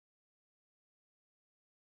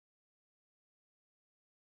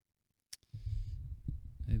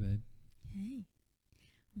babe. Hey,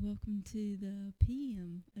 welcome to the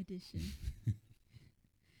PM edition.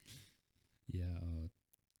 Yeah,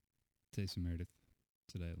 texted Meredith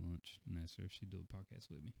today at lunch and asked her if she'd do a podcast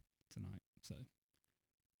with me tonight. So,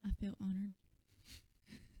 I feel honored.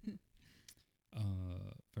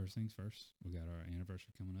 first things first, we got our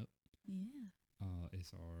anniversary coming up. Yeah.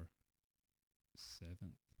 It's our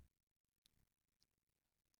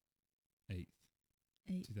 8th,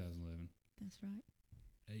 2011. That's right.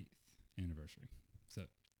 8th anniversary. So,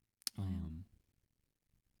 Wow.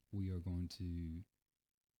 we are going to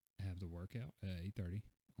have the workout at 8:30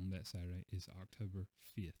 on that Saturday. It's October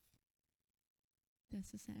 5th.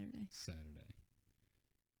 That's a Saturday.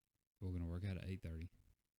 We're going to work out at 8:30.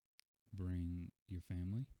 Bring your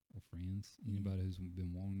family or friends, anybody who's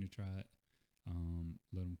been wanting to try it.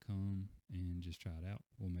 Let them come and just try it out.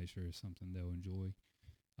 We'll make sure it's something they'll enjoy,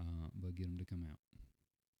 but get them to come out.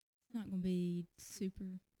 It's not going to be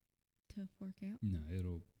super tough workout. No,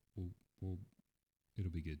 it'll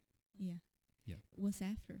be good. Yeah. Yeah. What's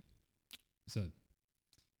after? So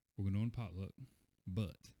we're going to do a potluck,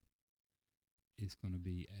 but it's going to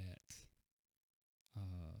be at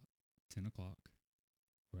 10 o'clock.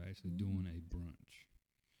 We're actually doing a brunch.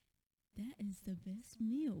 That is the best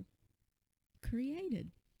meal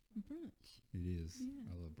created. Brunch. It is.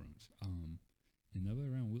 Yeah. I love brunch. And nobody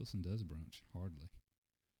around Wilson does brunch, hardly.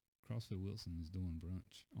 CrossFit Wilson is doing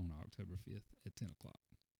brunch on October 5th at 10 o'clock.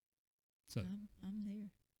 So I'm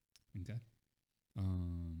there. Okay.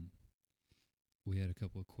 We had a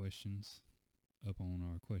couple of questions up on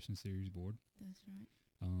our question series board. That's right.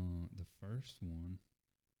 The first one,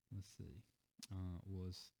 let's see,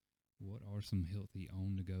 was what are some healthy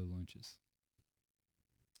on-the-go lunches?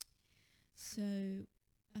 So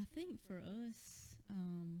I think for us,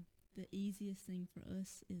 the easiest thing for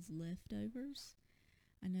us is leftovers.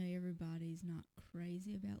 I know everybody's not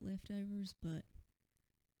crazy about leftovers, but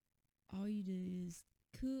all you do is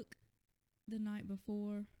cook the night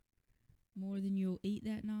before more than you'll eat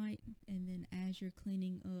that night, and then as you're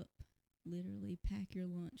cleaning up, literally pack your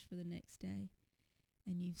lunch for the next day,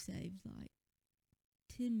 and you've saved like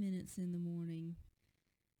 10 minutes in the morning,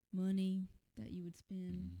 money that you would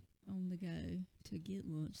spend on the go to get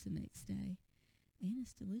lunch the next day, and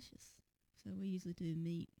it's delicious. So we usually do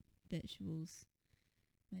meat, vegetables,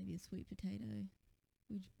 maybe a sweet potato.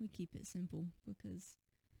 We keep it simple because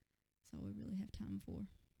it's all we really have time for.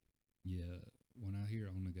 Yeah, when I hear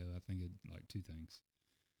on the go, I think of like two things: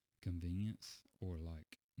 convenience or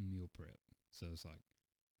like meal prep. So it's like,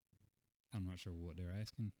 I'm not sure what they're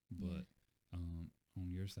asking, but on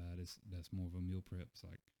your side, that's more of a meal prep. It's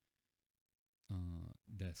like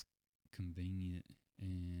that's convenient,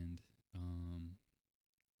 and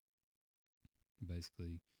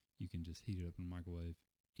basically you can just heat it up in the microwave,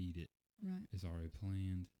 eat it. Right. It's already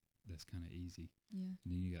planned. That's kind of easy. Yeah.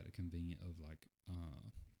 And then you got the convenient of like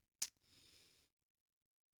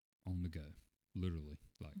on the go, literally,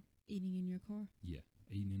 like eating in your car. Yeah,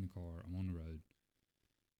 eating in the car. I'm on the road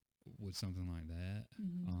with something like that.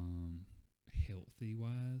 Healthy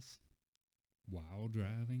wise, while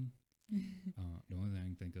driving, the only thing I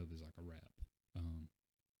can think of is like a wrap.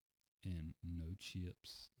 And no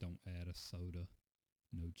chips. Don't add a soda.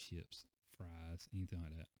 No chips, fries, anything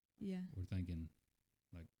like that. Yeah. We're thinking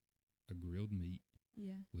like a grilled meat.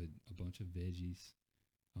 Yeah. With a bunch of veggies.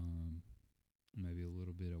 Maybe a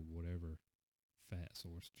little bit of whatever fat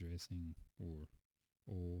source dressing or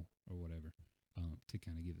oil or whatever, to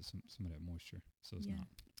kind of give it some of that moisture, so it's not,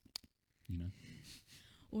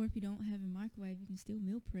 Or if you don't have a microwave, you can still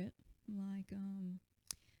meal prep, like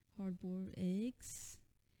hard-boiled eggs,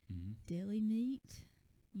 deli meat,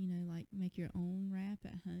 like make your own wrap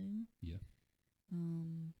at home. Yeah.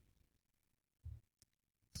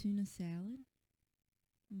 Tuna salad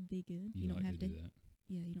would be good. You don't like have to do that.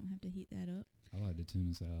 Yeah, you don't have to heat that up. I like the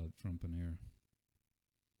tuna salad from Panera.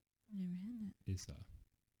 I've never had that. It's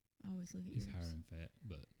I always look at it's yours. higher in fat,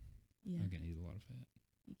 but yeah, I can eat a lot of fat.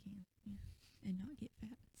 you can, and not get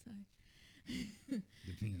fat. So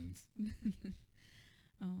Depends.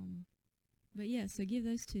 But yeah, so give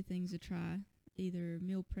those two things a try. Either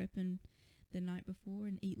meal prepping the night before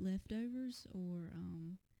and eat leftovers, or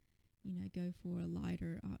go for a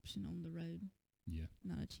lighter option on the road. Yeah.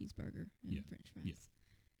 Not a cheeseburger and French fries. Yeah.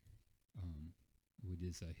 We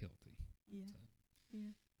did say healthy. Yeah. So.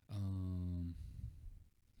 Yeah.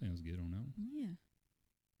 Sounds good on that one. Yeah.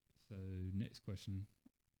 So next question: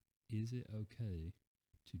 is it okay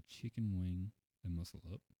to chicken wing a muscle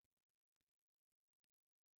up?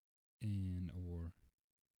 And or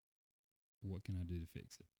what can I do to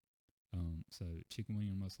fix it? So chicken wing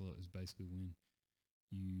and muscle up is basically when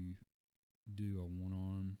you do a one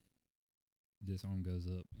arm, this arm goes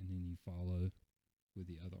up, and then you follow with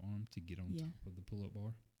the other arm to get on Yeah. top of the pull-up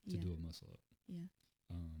bar to Yeah. do a muscle up. Yeah.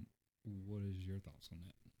 What is your thoughts on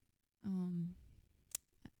that?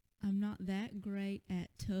 I'm not that great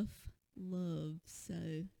at tough love,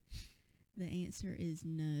 so the answer is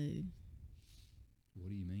no. What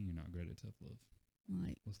do you mean you're not great at tough love?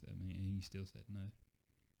 Like, What's that mean? And you still said no.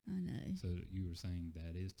 I know. So you were saying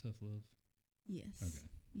that is tough love? Yes. Okay.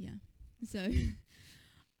 Yeah. So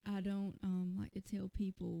I don't like to tell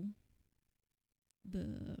people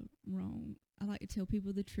I like to tell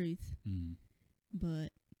people the truth,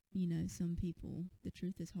 but some people, the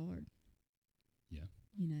truth is hard. Yeah.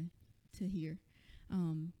 To hear.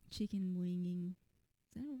 Chicken winging,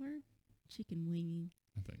 is that a word? Chicken winging.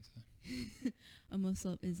 I think so. A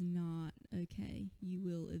muscle up is not okay. You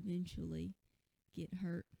will eventually get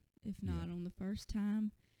hurt. If not on the first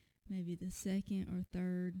time, maybe the second or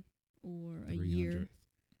third or a year.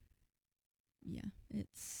 Yeah,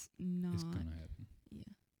 it's not. It's gonna happen. Yeah.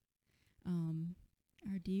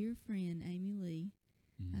 Our dear friend Amy Lee,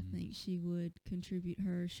 I think she would contribute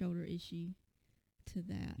her shoulder issue to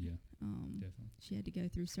that. Yeah, definitely. She had to go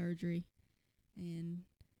through surgery and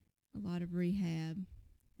a lot of rehab,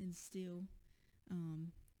 and still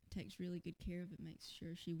takes really good care of it. Makes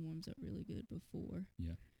sure she warms up really good before.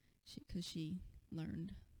 Yeah. Because she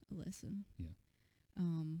learned a lesson. Yeah.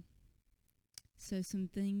 So some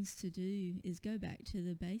things to do is go back to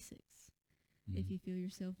the basics. If you feel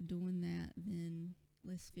yourself doing that, then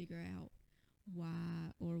let's figure out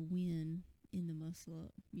why or when in the muscle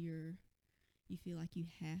up you feel like you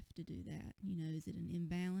have to do that. Is it an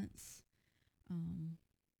imbalance?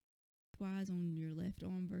 Wise on your left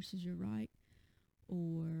arm versus your right,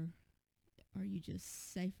 or are you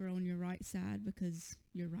just safer on your right side because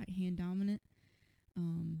you're right hand dominant?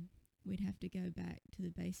 We'd have to go back to the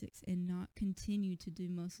basics and not continue to do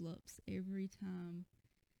muscle ups every time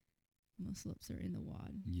muscle ups are in the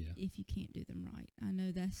WOD. Yeah. If you can't do them right. I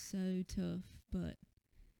know that's so tough, but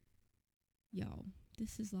y'all,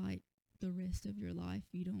 this is like the rest of your life.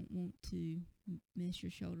 You don't want to mess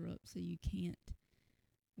your shoulder up so you can't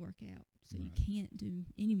work out. So you can't do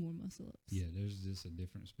any more muscle ups. Yeah, there's just a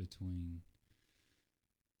difference between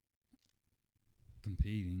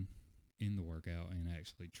competing in the workout and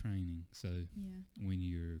actually training. So when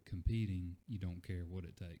you're competing, you don't care what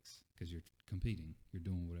it takes because you're competing. You're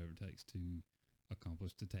doing whatever it takes to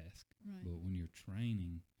accomplish the task. Right. But when you're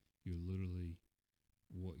training, you're literally,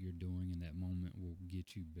 what you're doing in that moment will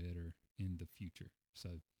get you better in the future.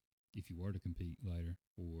 So if you were to compete later,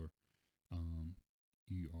 or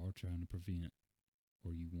you are trying to prevent,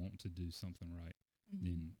 or you want to do something right,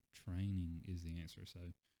 then training is the answer. So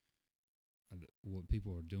what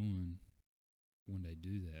people are doing when they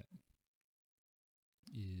do that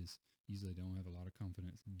is usually they don't have a lot of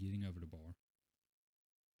confidence getting over the bar,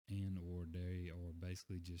 or they are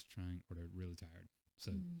basically just trying, or they're really tired.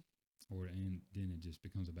 So, and then it just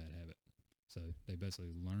becomes a bad habit. So they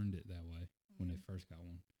basically learned it that way when they first got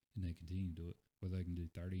one, and they continue to do it. Whether they can do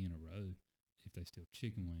 30 in a row, if they still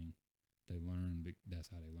chicken wing, they learn, that's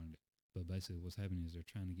how they learned it. But basically what's happening is they're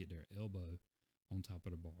trying to get their elbow on top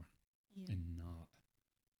of the bar and not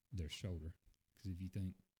their shoulder. Because if you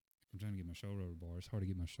think, I'm trying to get my shoulder over the bar, it's hard to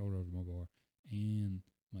get my shoulder over my bar and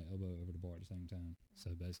my elbow over the bar at the same time.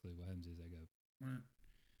 So basically what happens is they go, and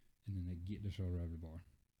then they get the shoulder over the bar,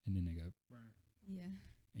 and then they go,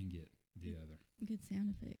 and get the other. Good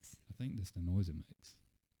sound effects. I think that's the noise it makes.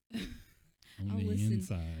 On I'll the listen.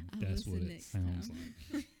 inside, that's what it sounds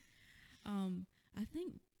like. I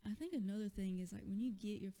think another thing is, like, when you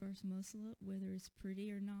get your first muscle up, whether it's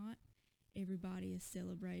pretty or not, everybody is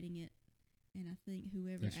celebrating it. And I think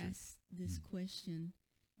whoever asked this question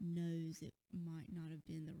knows it might not have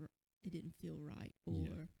been it didn't feel right,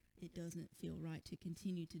 or it doesn't feel right to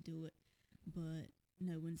continue to do it. But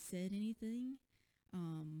no one said anything.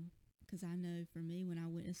 Because I know for me, when I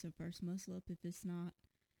witness a first muscle up, if it's not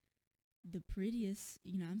the prettiest,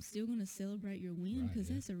 I'm still going to celebrate your win, because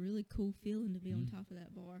that's a really cool feeling to be on top of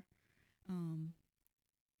that bar.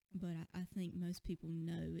 But I think most people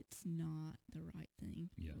know it's not the right thing,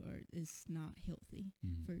 or it's not healthy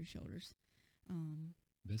for your shoulders.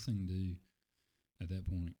 Best thing to do at that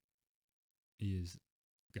point is,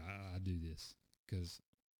 I do this because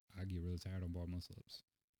I get really tired on bar muscle ups.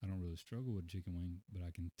 I don't really struggle with chicken wing, but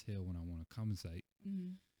I can tell when I want to compensate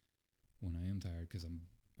when I am tired, because I'm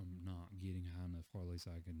not getting high enough, or at least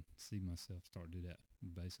I can see myself start to do that.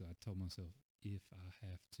 Basically, I told myself, if I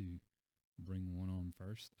have to bring one arm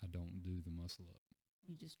first, I don't do the muscle up.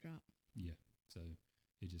 You just drop. Yeah. So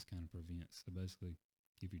it just kind of prevents. So basically,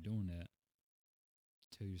 if you're doing that,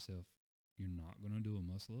 tell yourself, you're not going to do a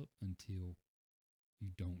muscle up until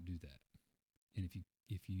you don't do that. And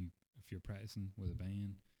if you're practicing with a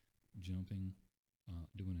band, jumping,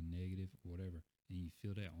 doing a negative or whatever, and you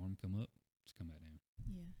feel that arm come up, just come back down.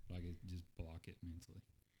 Yeah. Like just block it mentally.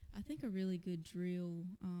 I think a really good drill,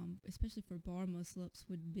 especially for bar muscle-ups,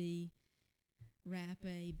 would be wrap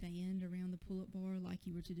a band around the pull-up bar like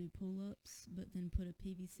you were to do pull-ups, but then put a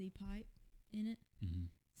PVC pipe in it. Mm-hmm.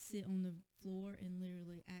 Sit on the floor and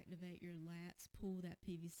literally activate your lats, pull that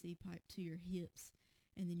PVC pipe to your hips,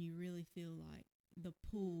 and then you really feel like the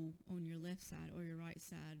pull on your left side or your right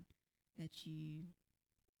side that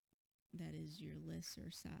is your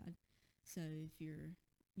lesser side. So if you're,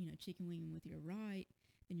 chicken winging with your right,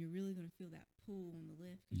 then you're really going to feel that pull on the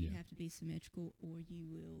left because you have to be symmetrical or you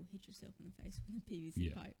will hit yourself in the face with a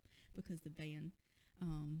PVC pipe because the band.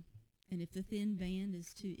 And if the thin band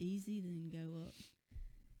is too easy, then go up,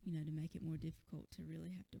 to make it more difficult to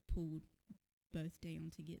really have to pull both down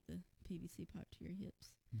to get the PVC pipe to your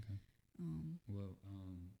hips. Okay. Well,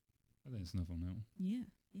 I think it's enough on that one. Yeah.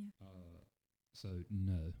 So,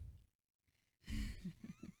 no.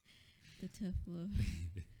 The tough love.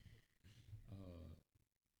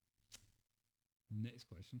 Next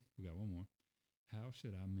question. We got one more. How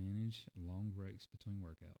should I manage long breaks between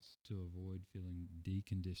workouts to avoid feeling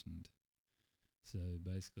deconditioned? So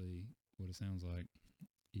basically, what it sounds like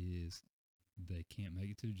is they can't make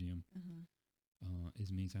it to the gym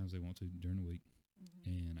as many times as they want to during the week.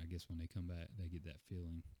 And I guess when they come back, they get that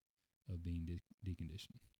feeling of being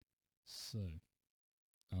deconditioned. So,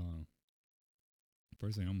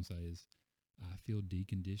 first thing I'm going to say is I feel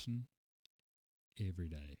deconditioned every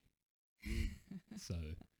day.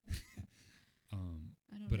 So,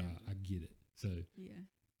 I get it. So, yeah.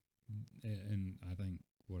 And I think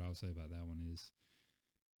what I'll say about that one is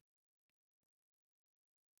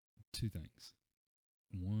two things.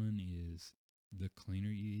 One is the cleaner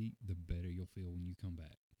you eat, the better you'll feel when you come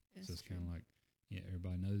back. That's so it's true. kind of like,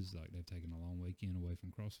 everybody knows like they've taken a long weekend away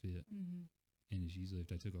from CrossFit. Mm-hmm. And it's usually if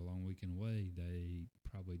they took a long weekend away, they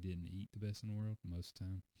probably didn't eat the best in the world most of the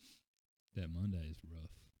time. That Monday is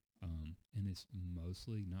rough. And it's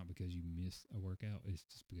mostly not because you missed a workout. It's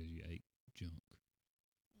just because you ate junk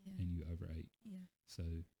and you overate. Yeah.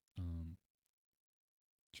 So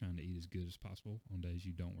trying to eat as good as possible on days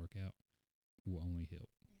you don't work out will only help.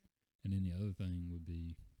 Yeah. And then the other thing would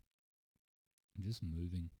be just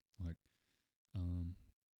moving. Like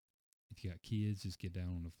if you got kids, just get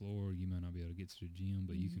down on the floor. You might not be able to get to the gym,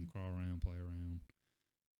 but you can crawl around, play around,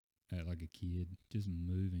 act like a kid. Just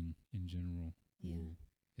moving in general will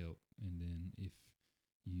help. And then if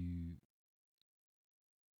you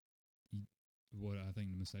what I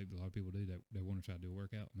think the mistake that a lot of people do, that they want to try to do a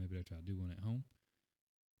workout, maybe they try to do one at home,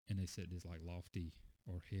 and they set this like lofty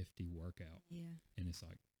or hefty workout. Yeah. And it's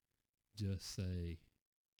like, just say,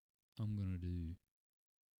 I'm going to do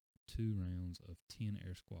 2 rounds of 10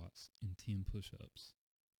 air squats and 10 push-ups,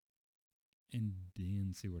 and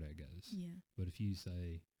then see where that goes. Yeah. But if you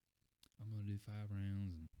say, I'm going to do 5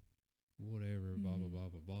 rounds and whatever, blah, blah, blah,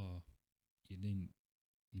 blah, blah, you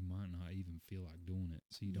might not even feel like doing it,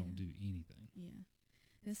 so you don't do anything. Yeah.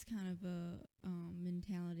 That's kind of a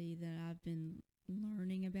mentality that I've been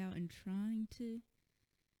learning about and trying to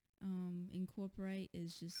incorporate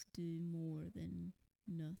is just do more than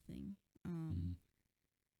nothing.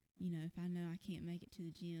 If I know I can't make it to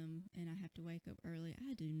the gym and I have to wake up early,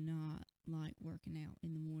 I do not like working out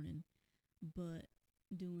in the morning, but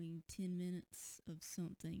doing 10 minutes of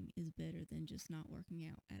something is better than just not working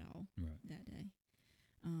out at all that day.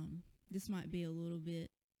 This might be a little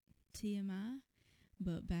bit TMI,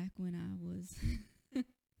 but back when I was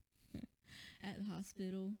at the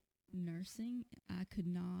hospital nursing, I could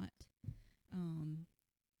not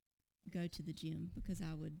go to the gym because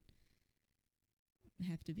I would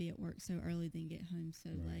have to be at work so early, then get home so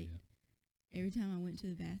late. Yeah. Every time I went to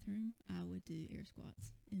the bathroom, I would do air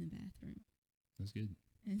squats in the bathroom. That's good.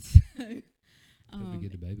 And so hope you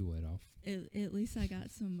get the baby weight off. At least I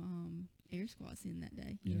got some air squats in that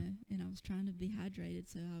day, you know, and I was trying to be hydrated,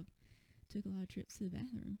 so I took a lot of trips to the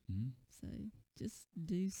bathroom. So just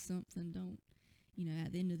do something. Don't,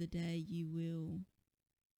 at the end of the day, you will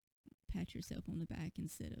pat yourself on the back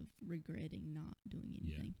instead of regretting not doing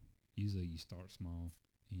anything. Yeah. Usually you start small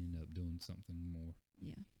and you end up doing something more.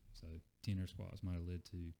 Yeah. So 10 air squats might have led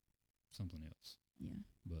to something else. Yeah.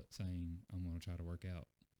 But saying I'm going to try to work out,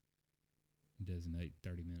 designate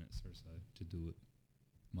 30 minutes or so to do it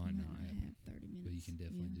might not happen. Have 30 minutes. But you can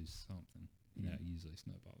definitely do something. And that usually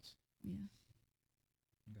snowballs. Yeah.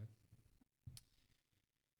 Okay.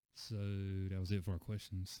 So that was it for our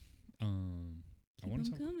questions. I want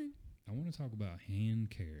to talk about hand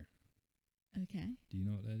care. Okay. Do you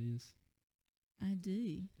know what that is? I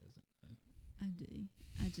do. Doesn't know. I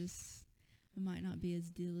do. I might not be as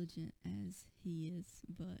diligent as he is,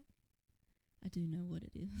 but I do know what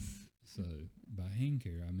it is. So by hand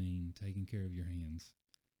care, I mean taking care of your hands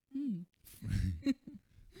Mm.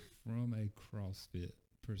 from a CrossFit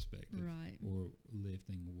perspective, Right. or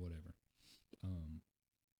lifting, or whatever.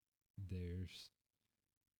 There's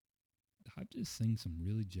I've just seen some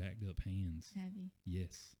really jacked up hands. Have you?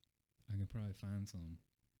 Yes, I can probably find some.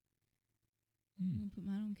 You want to put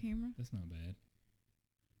mine on camera? That's not bad.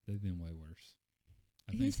 They've been way worse.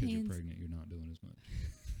 I His think because you're hands- pregnant, you're not doing as much.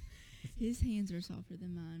 His hands are softer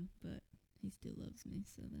than mine, but he still loves me,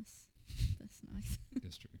 so that's nice.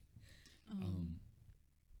 That's true.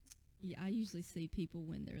 Yeah, I usually see people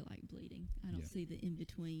when they're like bleeding. I don't Yeah. see the in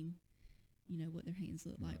between, what their hands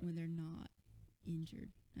look like Right. when they're not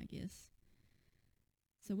injured, I guess.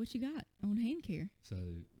 So what you got on hand care?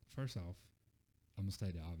 So first off, I'm gonna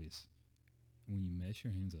state the obvious. When you mess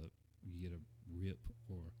your hands up, you get a rip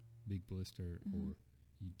or big blister, or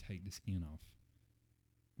you take the skin off.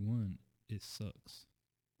 One, it sucks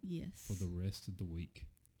Yes. for the rest of the week.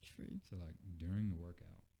 True. So like during the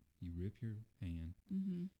workout, you rip your hand.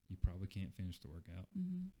 Mm-hmm. You probably can't finish the workout.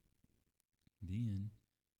 Mm-hmm. Then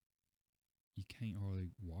you can't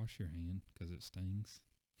hardly wash your hand because it stings.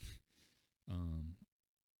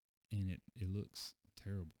 And it looks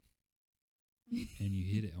terrible. And you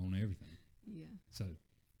hit it on everything. Yeah. So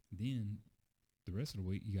then the rest of the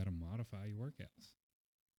week, you got to modify your workouts.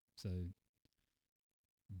 So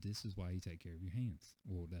this is why you take care of your hands.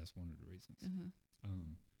 Well, that's one of the reasons.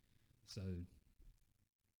 So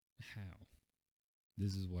how?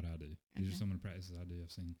 This is what I do. These Okay. are some of the practices I do.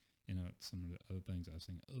 I've seen, some of the other things I've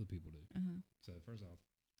seen other people do. So first off,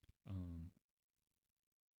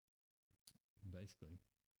 basically,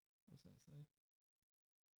 what's that say?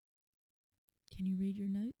 Can you read your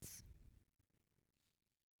notes?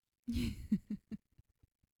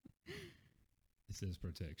 It says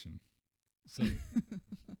protection. So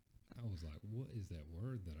I was like, what is that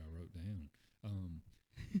word that I wrote down?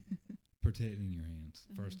 Protecting your hands,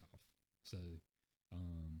 first off. So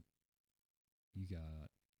you got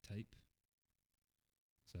tape.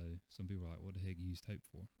 So some people are like, what the heck you use tape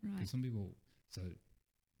for? Right. Because some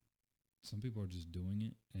people are just doing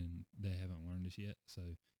it and they haven't learned this yet. So,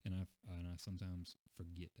 and I sometimes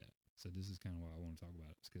forget that. So this is kind of why I want to talk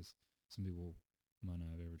about it, because some people might not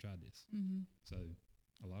have ever tried this. Mm-hmm. So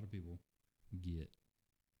a lot of people get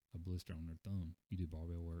a blister on their thumb. You do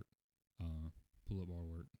barbell work, pull-up bar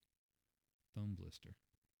work, thumb blister,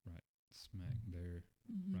 right smack there,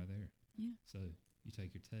 Mm-hmm. right there. Yeah. So you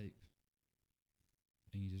take your tape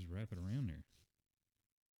and you just wrap it around there.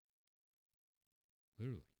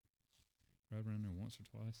 Literally. Wrap it around there once or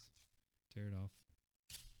twice, tear it off,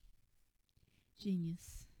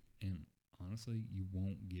 Genius. and honestly, you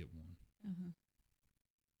won't get one.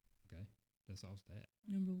 Okay? That's all stat.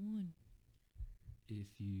 Number one. If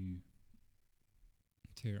you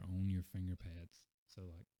tear on your finger pads, so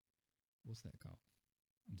like, what's that called?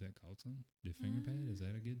 Is that called something? The finger pad? Is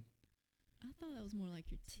that a good? I thought that was more like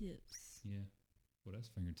your tips. Yeah. Well, that's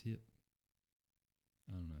fingertip.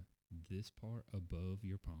 I don't know. This part above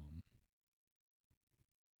your palm.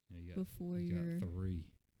 You got, Before you your got 3.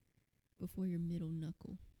 before your middle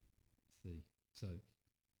knuckle. See, so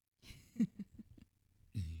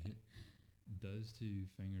those 2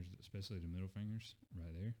 fingers, especially the middle fingers,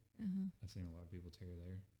 right there. I've seen a lot of people tear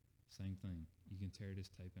there. Same thing. You can tear this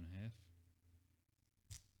tape in half.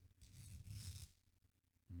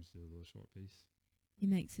 I'm just do a little short piece. It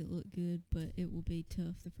makes it look good, but it will be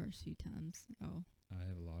tough the first few times. Oh, I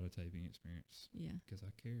have a lot of taping experience yeah. because I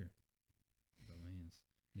care about my hands.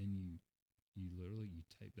 Then you literally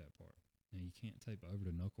tape that part. Now you can't tape over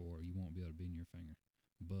the knuckle or you won't be able to bend your finger.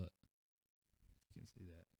 But you can see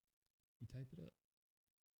that. You tape it up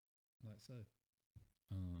like so.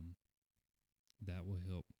 That will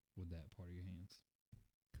help with that part of your hands.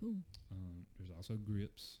 Cool. There's also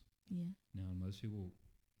grips. Yeah. Now most people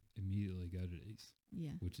immediately go to these,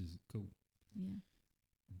 Yeah. which is cool, Yeah.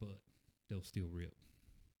 but they'll still rip.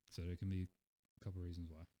 So there can be a couple reasons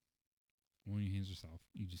why. One, your hands are soft.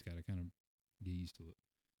 You just got to kind of get used to it.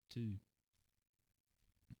 2,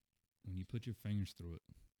 when you put your fingers through it,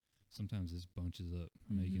 sometimes this bunches up.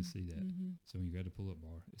 I know you can see that. Mm-hmm. So when you grab the pull-up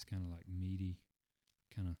bar, it's kind of like meaty,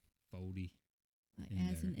 kind of foldy. Like in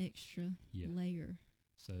adds there. an extra Yeah. layer.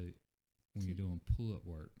 So when you're doing pull-up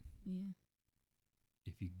work, Yeah.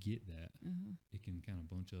 if you get that, it can kind of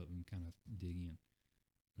bunch up and kind of dig in.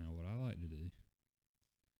 Now, what I like to do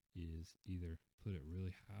is either put it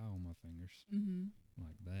really high on my fingers, Mm-hmm.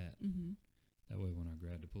 like that. Mm-hmm. That way when I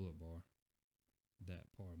grab the pull-up bar, that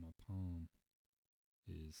part of my palm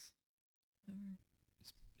is Or,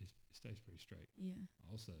 it stays pretty straight. yeah.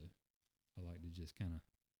 Also, I like to just kind of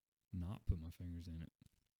not put my fingers in it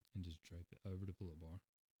and just drape it over the pull-up bar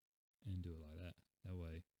and do it like that. That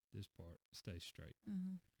way, this part stays straight.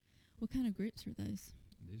 Uh-huh. What kind of grips are those?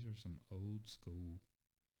 These are some old school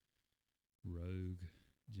Rogue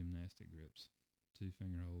gymnastic grips.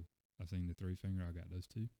 2-finger hold. I seen the 3-finger. I got those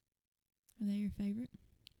 2. Are they your favorite?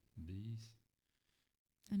 These,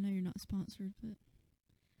 I know you're not sponsored, but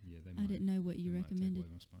yeah, they I didn't know what you they might recommended. take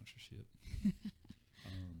away my sponsorship.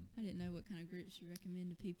 I didn't know what kind of grips you recommend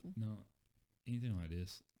to people. No, anything like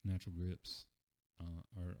this, natural grips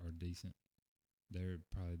are decent. They're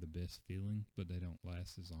probably the best feeling, but they don't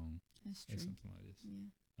last as long That's as true. something like this.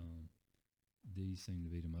 Yeah. These seem to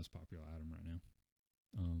be the most popular item right now.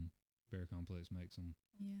 Bear Complex makes them.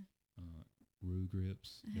 Yeah. Rue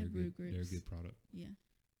grips. I have Rue grips. They're a good product. Yeah.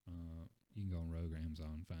 You can go on Rogue or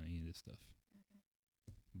Amazon and find any of this stuff.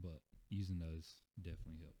 Okay. But using those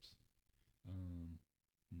definitely helps.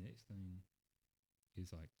 Next thing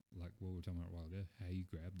is like what we were talking about a while ago, how you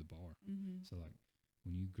grab the bar. Mm-hmm. So like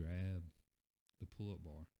when you grab the pull-up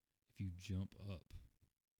bar, if you jump up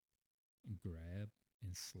and grab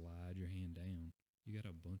and slide your hand down, you got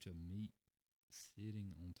a bunch of meat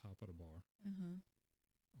sitting on top of the bar. Uh-huh.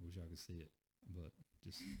 I wish I could see it, but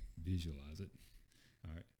just visualize it.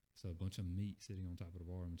 All right. So a bunch of meat sitting on top of the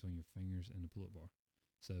bar in between your fingers and the pull-up bar.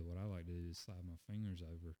 So what I like to do is slide my fingers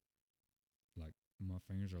over. Like my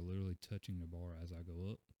fingers are literally touching the bar as I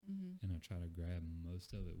go up, Mm-hmm. and I try to grab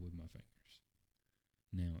most of it with my fingers.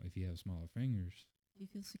 Now, if you have smaller fingers, Do you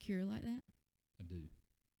feel secure like that? I do.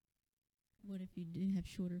 What if you do have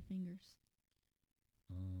shorter fingers,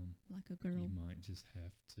 like a girl? You might just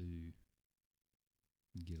have to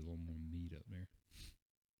get a little more meat up there.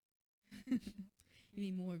 You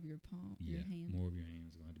need more of your palm, your hand. More of your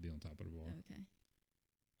hands going to have to be on top of the bar. Okay.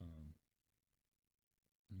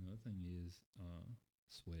 Another thing is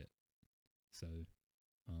sweat. So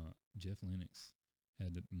Jeff Lennox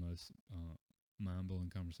had the most mind-blowing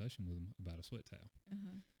conversation with him about a sweat towel.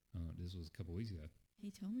 Uh-huh. This was a couple weeks ago. He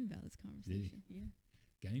told me about this conversation. Yeah.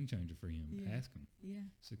 Game changer for him. Yeah. Ask him. Yeah.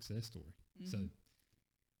 Success story. Mm-hmm. So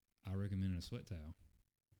I recommended a sweat towel.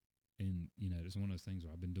 And, it's one of those things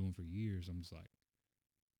where I've been doing for years. I'm just like,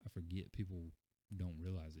 I forget people don't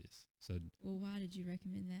realize this. So Well, why did you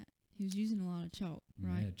recommend that? He was using a lot of chalk,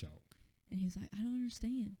 right? mad chalk. And he was like, I don't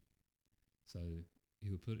understand. So he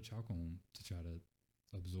would put a chalk on to try to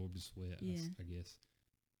absorb the sweat, Yeah. I guess,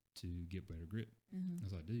 to get better grip. Uh-huh. I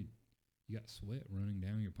was like, dude, you got sweat running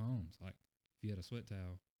down your palms. Like, if you had a sweat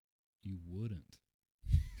towel, you wouldn't.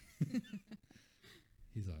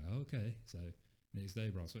 He's like, okay. So next day,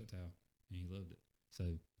 brought a sweat towel, and he loved it.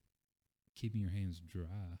 So keeping your hands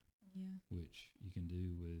dry, Yeah. which you can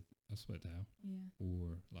do with a sweat towel, Yeah.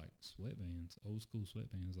 or like sweatbands, old school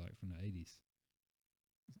sweatbands like from the 80s.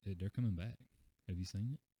 They're coming back. Have you seen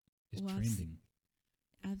it? It's Well, trending.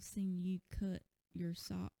 I've seen you cut your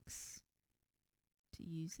socks to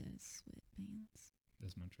use as sweatbands.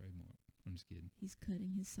 That's my trademark. I'm just kidding. He's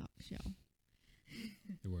cutting his socks, y'all.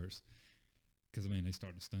 It works. Because, they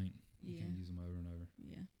start to stink. You Yeah. can't use them over and over.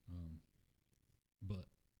 Yeah. But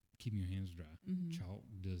keeping your hands dry. Mm-hmm. Chalk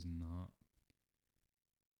does not,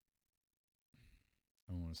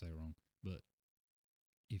 I don't want to say it wrong, but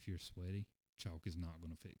if you're sweaty, chalk is not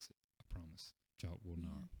going to fix it. I promise. Chalk will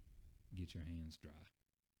not get your hands dry.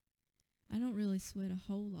 I don't really sweat a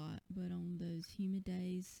whole lot, but on those humid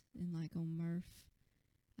days and like on Murph,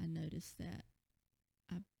 I noticed that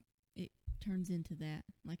it turns into that.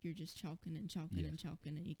 Like you're just chalking and chalking Yeah. and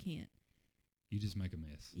chalking and you can't. You just make a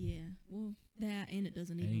mess. Yeah. Well, that and it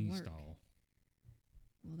doesn't And even you work. stall.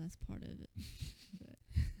 Well, that's part of it. But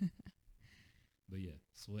But yeah,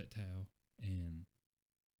 sweat towel. And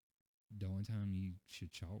the only time you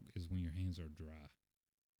should chalk is when your hands are dry.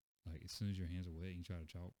 Like as soon as your hands are wet and you try to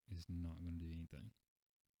chalk, it's not going to do anything.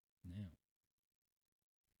 Now,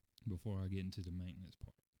 before I get into the maintenance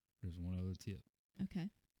part, there's one other tip okay.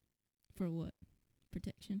 For what?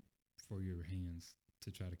 Protection? for your hands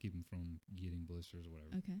to try to keep them from getting blisters or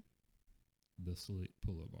whatever. Okay. The slick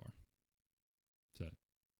pull-up bar. So,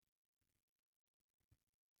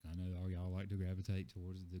 I know all y'all like to gravitate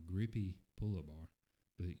towards the grippy pull-up bar,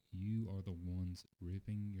 but you are the ones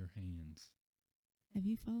ripping your hands. Have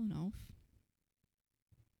you fallen off?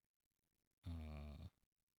 I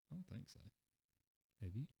don't think so.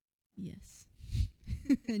 Have you? Yes.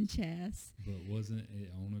 And Chas. But wasn't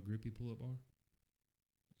it on a grippy pull-up bar?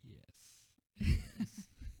 Yes. Yes.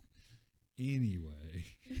 Anyway.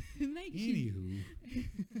 It makes you. Anywho.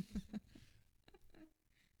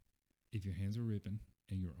 If your hands are ripping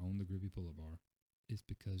and you're on the grippy pull-up bar, it's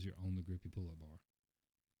because you're on the grippy pull-up bar.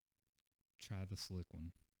 Try the slick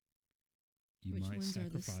one. You might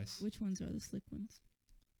sacrifice which ones are the slick ones?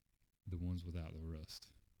 the ones without the rust.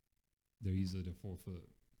 They're usually the 4-foot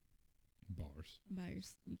bars.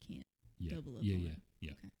 Bars, you can't Yeah, double up yeah, on yeah, it.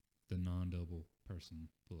 yeah. Okay. The non-double person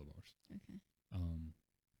pull-up bars. Okay.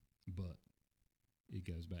 But it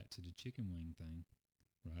goes back to the chicken wing thing,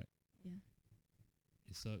 right? Yeah.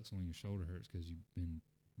 It sucks when your shoulder hurts because you've been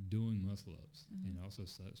doing muscle-ups. And it also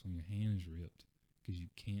sucks when your hand is ripped because you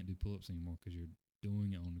can't do pull-ups anymore because you're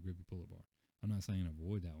doing it on the grippy pull-up bar. I'm not saying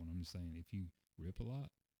avoid that one. I'm just saying if you rip a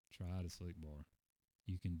lot, try the slick bar.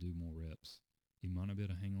 You can do more reps. You might not be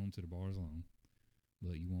able to hang on to the bars long,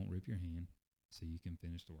 but you won't rip your hand so you can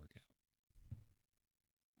finish the workout.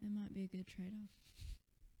 It might be a good trade-off.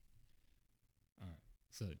 All right.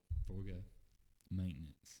 So before we go,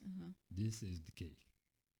 maintenance. This is the key.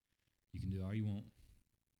 You can do all you want,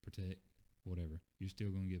 protect, whatever. You're still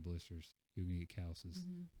going to get blisters. You're going to get calluses,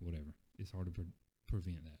 whatever. It's hard to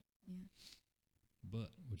prevent that. Yeah.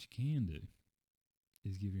 But what you can do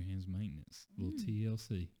is give your hands maintenance, a little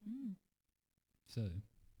TLC. So,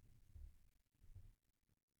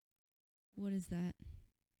 what is that?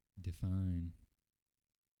 define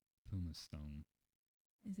pumice stone.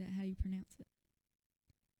 Is that how you pronounce it?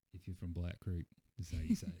 If you're from Black Creek, this is how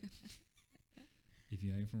you say it. If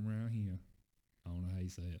you ain't from around here, I don't know how you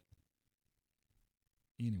say it.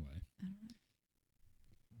 Anyway, I don't know.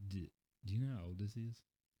 do you know how old this is?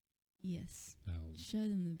 Yes. How old? Show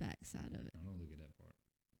them the back side of it. I don't look at that part.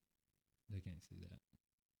 They can't see that.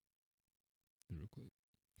 Real quick.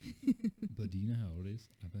 But do you know how old it is?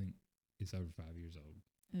 I think it's over 5 years old.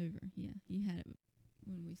 Over, yeah. You had it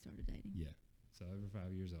when we started dating. Yeah. So over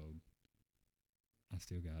 5 years old. I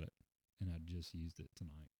still got it. And I just used it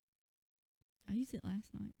tonight. I used it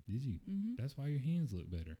last night. Did you? Mm-hmm. That's why your hands look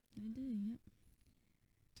better. They do, yep.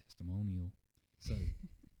 Testimonial. So,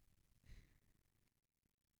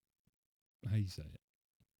 how you say it?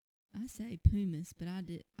 I say pumice, but I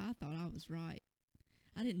thought I was right.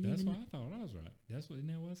 I didn't That's even. why I thought I was right. Isn't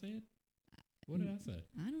that what I said? What did I say?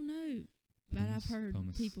 I don't know, but I've heard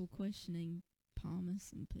Pumice. people questioning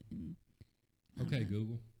pumice and putting. Okay,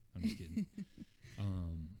 Google. I'm just kidding.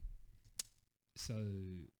 So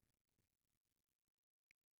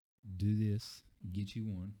do this. Get you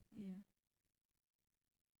one. Yeah.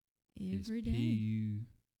 It's Every day.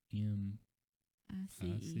 PUMICE.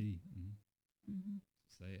 Mm-hmm.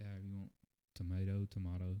 Say it however you want. Tomato,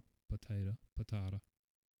 potato,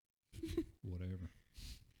 whatever.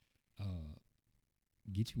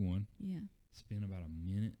 Get you one. Yeah. Spend about a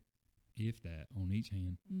minute, if that, on each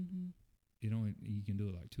hand. Mm-hmm. You can do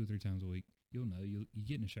it like 2 or 3 times a week. You'll know. You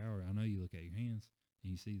get in the shower. I know you look at your hands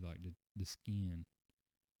and you see like the skin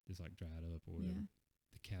that's like dried up or whatever. Yeah.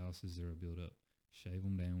 The calluses that are built up. Shave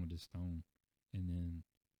them down with this stone, and then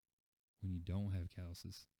when you don't have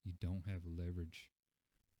calluses, you don't have leverage.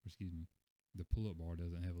 The pull-up bar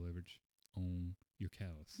doesn't have leverage on your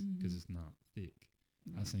callus because it's not thick.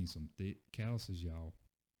 Yeah. I've seen some thick calluses, y'all.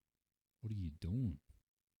 What are you doing?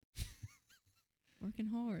 Working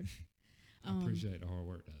hard. I appreciate the hard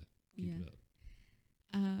work, though. Keep it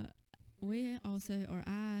up. We also, or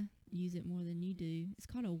I use it more than you do. It's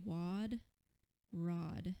called a wad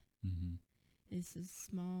rod. Mm-hmm. It's a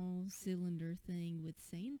small cylinder thing with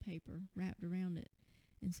sandpaper wrapped around it.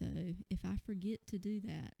 And so if I forget to do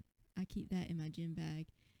that, I keep that in my gym bag.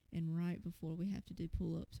 And right before we have to do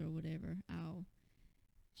pull-ups or whatever, I'll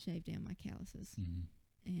shave down my calluses. Mm-hmm.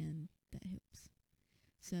 And that helps.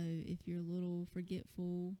 So if you're a little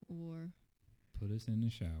forgetful or... Put us in the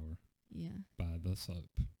shower. Yeah. By the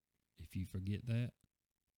soap. If you forget that,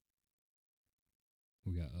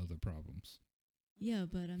 we got other problems. Yeah,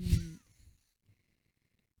 but I mean...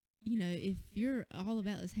 if you're all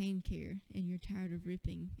about this hand care and you're tired of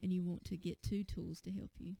ripping and you want to get 2 tools to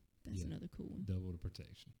help you, that's another cool one. Double the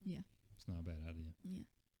protection. Yeah. It's not a bad idea. Yeah.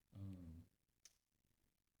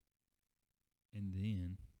 And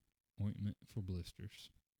then ointment for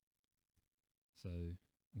blisters. So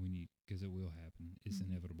because it will happen, it's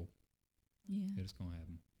inevitable. Yeah. It's going to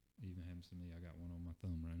happen. It even happens to me. I got one on my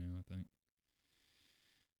thumb right now, I think.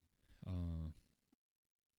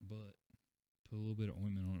 But put a little bit of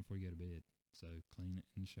ointment on it before you go to bed. So clean it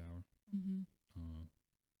in the shower. Mm-hmm.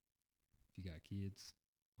 If you got kids,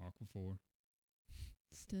 Aquaphor.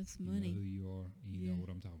 Stuff's You money. know who you are, and you know what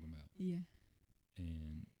I'm talking about. Yeah.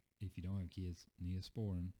 And if you don't have kids,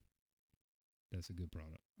 Neosporin, that's a good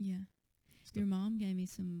product. Yeah. Your mom gave me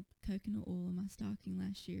some coconut oil in my stocking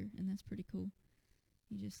last year, and that's pretty cool.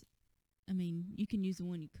 You can use the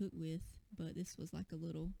one you cook with, but this was like a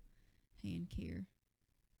little handcare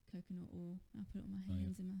coconut oil. I put it on my Oh, yeah.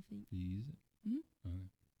 hands and my feet. Do you use it? Mhm. Okay.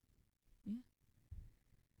 Yeah.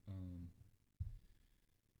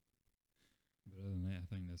 But other than that, I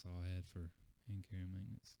think that's all I had for hand care and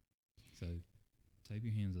maintenance. So, tape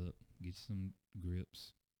your hands up, get you some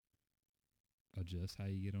grips, adjust how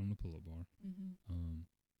you get on the pull-up bar. Mm-hmm.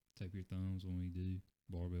 Tape your thumbs when we do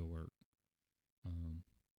barbell work, and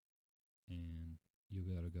you'll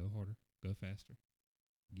be able to go harder, go faster,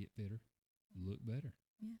 get fitter, look better.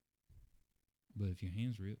 Yeah. But if your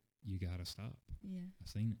hands rip, you gotta stop. Yeah. I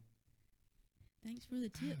seen it. Thanks for the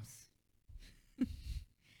tips.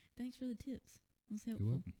 Thanks for the tips. It was helpful.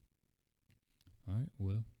 You're welcome. All right.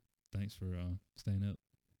 Well, thanks for staying up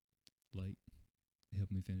late,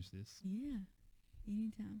 helping me finish this. Yeah.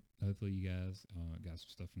 Anytime. Hopefully, you guys got some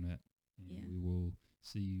stuff from that. And Yeah. we will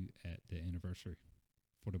see you at the anniversary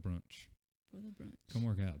for the brunch. For the brunch. Come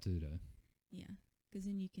work out too, though. Yeah. Because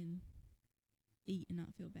then you can eat and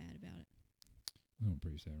not feel bad about it. We don't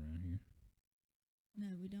preach that around here.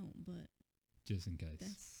 No, we don't, but Just in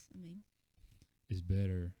case. It's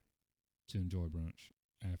better to enjoy brunch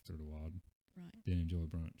after the WOD right. than enjoy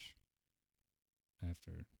brunch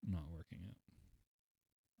after not working out.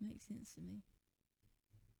 Makes sense to me.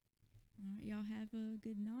 All right, y'all have a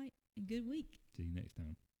good night and good week. See you next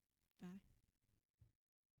time. Bye.